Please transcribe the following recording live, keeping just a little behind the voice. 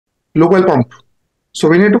Lube oil pump. So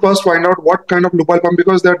we need to first find out what kind of lube oil pump,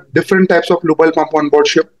 because there are different types of lube oil pump on board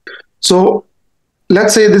ship. So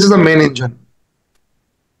let's say this is the main engine.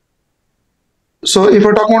 So if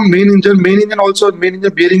we're talking about main engine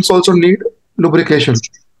bearings also need lubrication.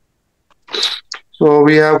 So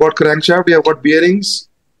we have got crankshaft, we have got bearings.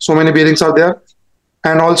 So many bearings are there,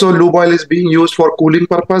 and also lube oil is being used for cooling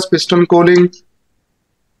purpose, piston cooling.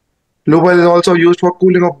 Lube oil is also used for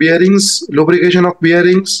cooling of bearings, lubrication of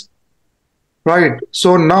bearings. Right.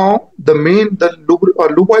 So now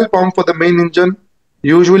lube oil pump for the main engine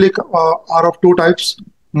usually are of two types.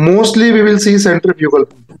 Mostly we will see centrifugal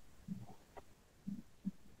pump,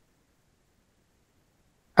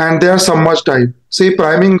 and they are submerged type. See,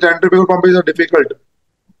 priming centrifugal pump is a difficult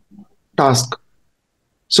task.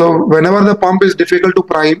 So whenever the pump is difficult to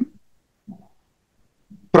prime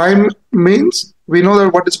means we know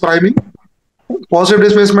that what is priming. Positive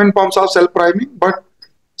displacement pumps are self-priming, but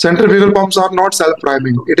centrifugal pumps are not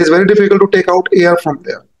self-priming. It is very difficult to take out air from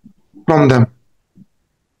them.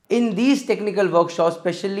 In these technical workshops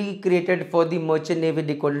specially created for the Merchant Navy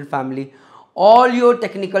Decoded family, all your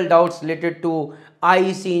technical doubts related to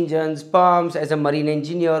IEC engines, pumps, as a marine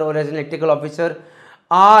engineer or as an electrical officer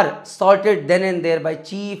are sorted then and there by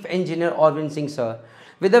Chief Engineer Aurvin Sir.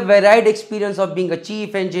 With a varied experience of being a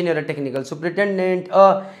chief engineer, a technical superintendent,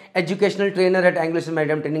 a educational trainer at Anglo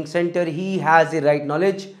Maritime Training Center, he has the right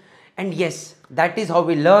knowledge. And yes, that is how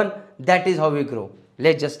we learn, that is how we grow.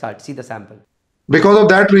 Let's just start. See the sample. Because of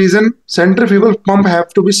that reason, centrifugal pump have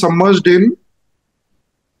to be submerged in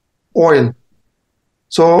oil.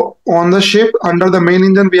 So on the ship, under the main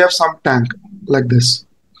engine, we have some tank like this.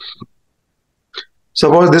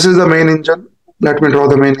 Suppose this is the main engine. Let me draw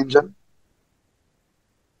the main engine.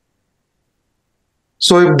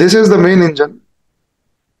 So if this is the main engine,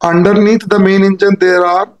 underneath the main engine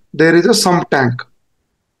there is a sump tank.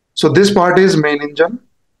 So this part is main engine,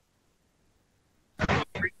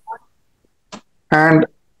 and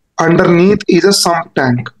underneath is a sump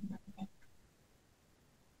tank.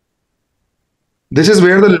 This is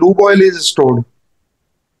where the lube oil is stored.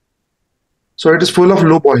 So it is full of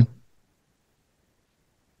lube oil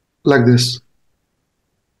like this.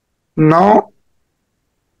 Now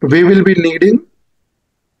we will be needing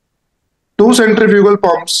two centrifugal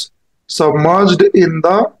pumps submerged in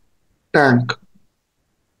the tank,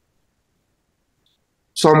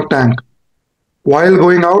 sump tank, while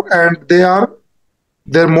going out, and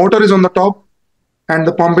their motor is on the top and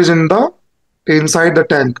the pump is inside the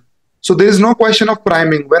tank. So there is no question of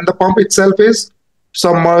priming when the pump itself is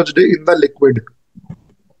submerged in the liquid.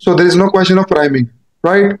 So there is no question of priming,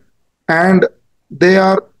 right? And they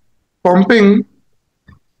are pumping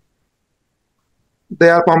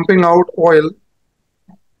out oil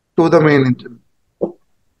to the main engine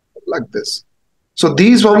like this. So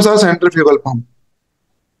these pumps are centrifugal pump.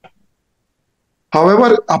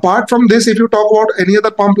 However, apart from this, if you talk about any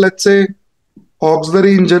other pump, let's say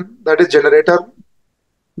auxiliary engine, that is generator,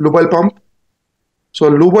 lube oil pump. So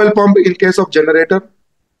lube oil pump in case of generator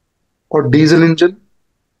or diesel engine,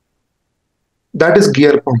 that is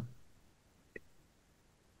gear pump.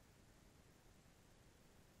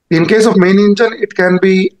 In case of main engine, it can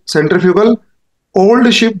be centrifugal.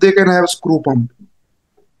 Old ship, they can have screw pump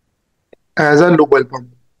as a lube oil pump.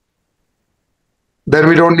 Then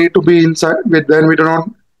we don't need to be inside. Then we do not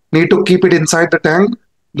need to keep it inside the tank.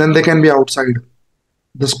 Then they can be outside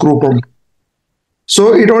the screw pump.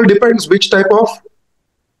 So it all depends which type of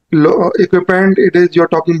equipment it is you're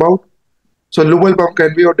talking about. So lube oil pump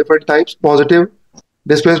can be of different types: positive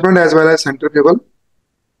displacement as well as centrifugal.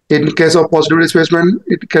 In case of positive displacement,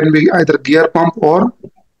 it can be either gear pump or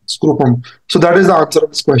screw pump. So that is the answer of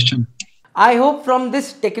this question. I hope from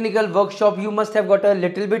this technical workshop you must have got a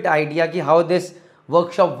little bit idea ki how this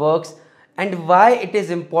workshop works and why it is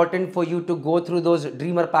important for you to go through those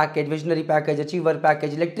dreamer package, visionary package, achiever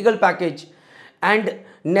package, electrical package, and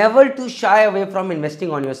never to shy away from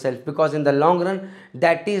investing on yourself, because in the long run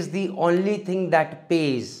that is the only thing that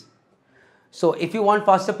pays. So if you want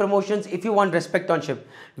faster promotions, if you want respect on ship,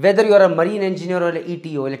 whether you are a marine engineer or an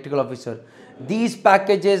ETO, electrical officer, these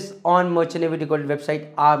packages on Merchant Navy Decoded website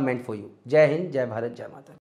are meant for you. Jai Hind, Jai Bharat, Jai Mata.